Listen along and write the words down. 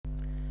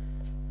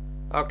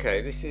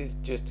Okay, this is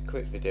just a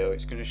quick video.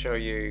 It's going to show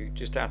you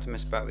just how to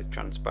mess about with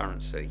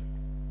transparency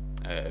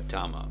of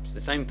TileMaps.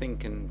 The same thing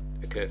can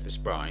occur for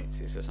Sprite.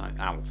 It's just like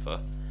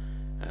alpha,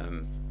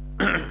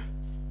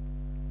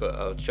 but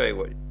I'll show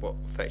you what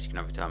effects you can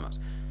have with TileMaps.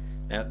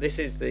 Now this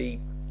is the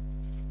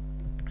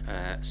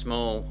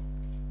small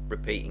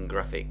repeating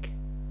graphic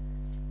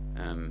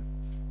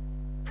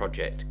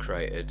project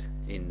created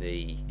in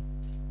the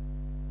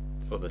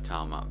other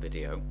TileMap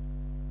video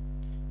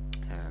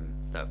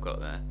that I've got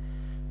there.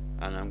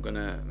 And I'm going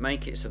to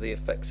make it so the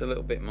effect's a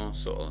little bit more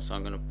subtle. So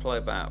I'm going to play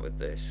about with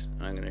this,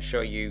 and I'm going to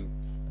show you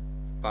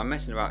by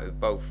messing about with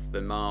both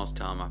the Mars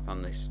TileMap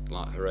and this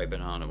like hooray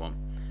banana one,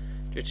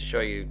 just to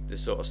show you the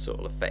sort of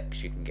subtle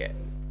effects you can get.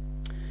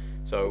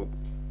 So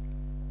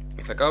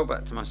if I go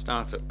back to my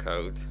startup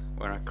code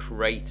where I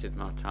created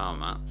my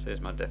TileMap, so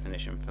here's my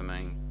definition for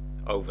my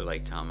overlay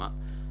TileMap.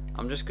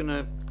 I'm just going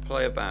to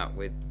play about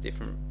with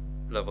different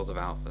levels of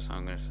alpha. So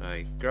I'm going to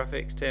say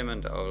graphics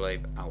TileMap.overlay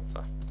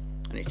alpha.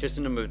 And it's just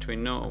a number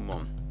between 0 and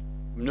 1.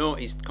 0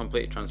 is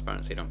completely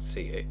transparent, so you don't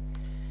see it.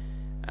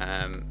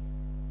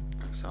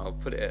 So I'll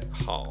put it at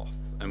half,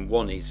 and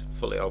 1 is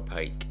fully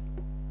opaque.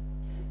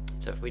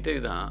 So if we do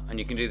that, and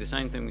you can do the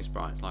same thing with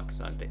sprites, like I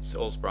said,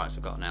 all sprites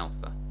have got an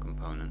alpha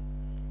component.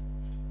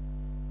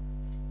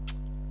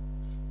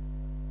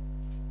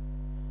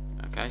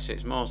 Okay, so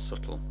it's more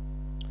subtle,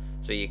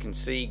 so you can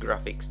see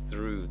graphics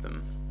through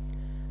them.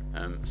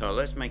 So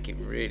let's make it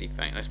really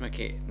faint. Let's make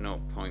it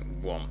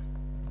 0.1.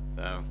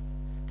 So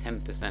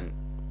 10%.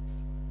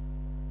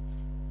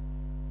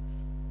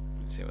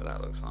 Let's see what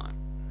that looks like.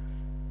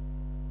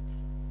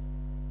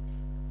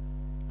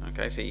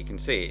 Okay, so you can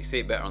see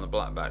it better on the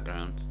black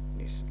background.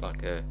 It's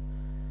like a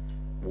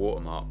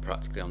watermark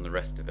practically on the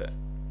rest of it.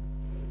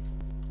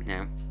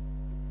 Now,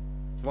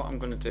 what I'm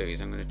going to do is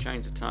I'm going to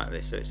change the type of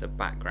this so it's a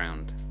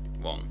background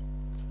one.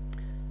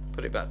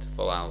 Put it back to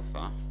full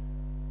alpha.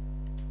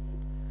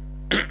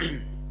 So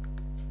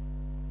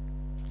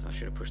I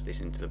should have pushed this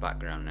into the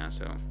background now.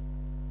 So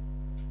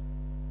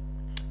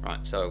right,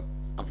 so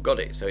I've got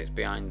it, so it's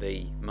behind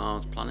the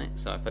Mars planet.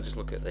 So if I just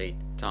look at the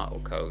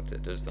title code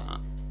that does that,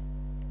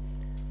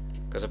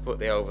 because I put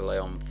the overlay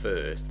on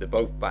first, they're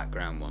both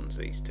background ones,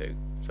 these two.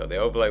 So the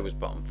overlay was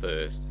put on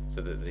first,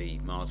 so that the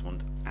Mars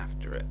one's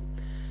after it.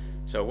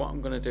 So what I'm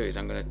going to do is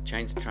I'm going to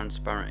change the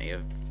transparency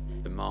of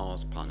the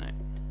Mars planet.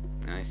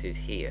 Now this is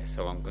here,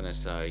 so I'm going to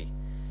say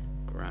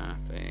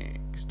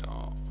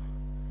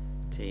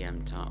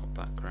graphics.tm title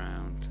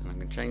background, and I'm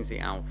going to change the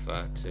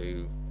alpha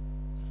to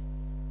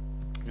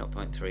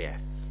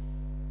 0.3f,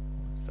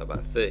 so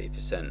about 30%.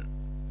 So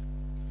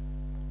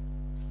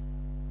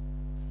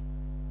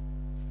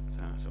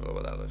let's have a look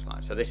what that looks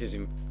like. So this is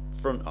in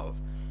front of.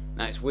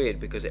 Now it's weird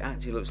because it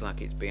actually looks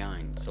like it's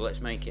behind, so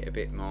let's make it a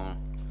bit more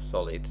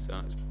solid. So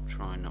let's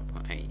try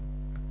 0.8,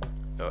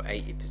 so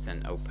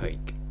 80%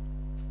 opaque.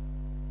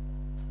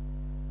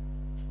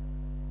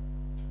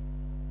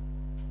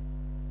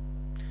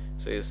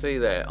 So you'll see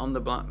there on the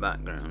black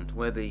background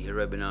where the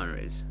hooray banana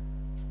is,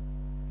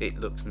 it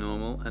looks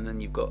normal, and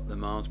then you've got the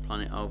Mars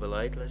planet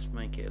overlaid. Let's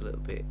make it a little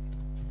bit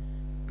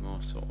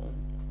more subtle.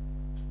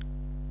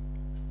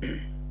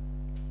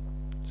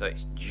 So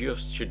it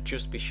should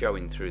just be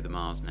showing through the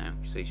Mars now,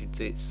 so you should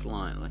see it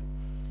slightly.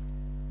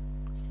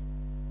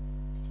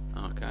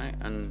 Okay,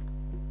 and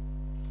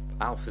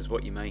alpha is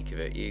what you make of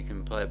it. You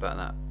can play about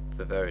that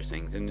for various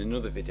things. In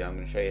another video I'm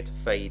going to show you how to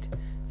fade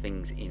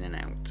things in and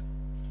out,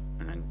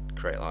 and then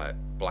create like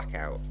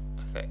blackout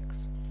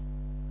effects.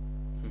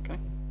 Okay.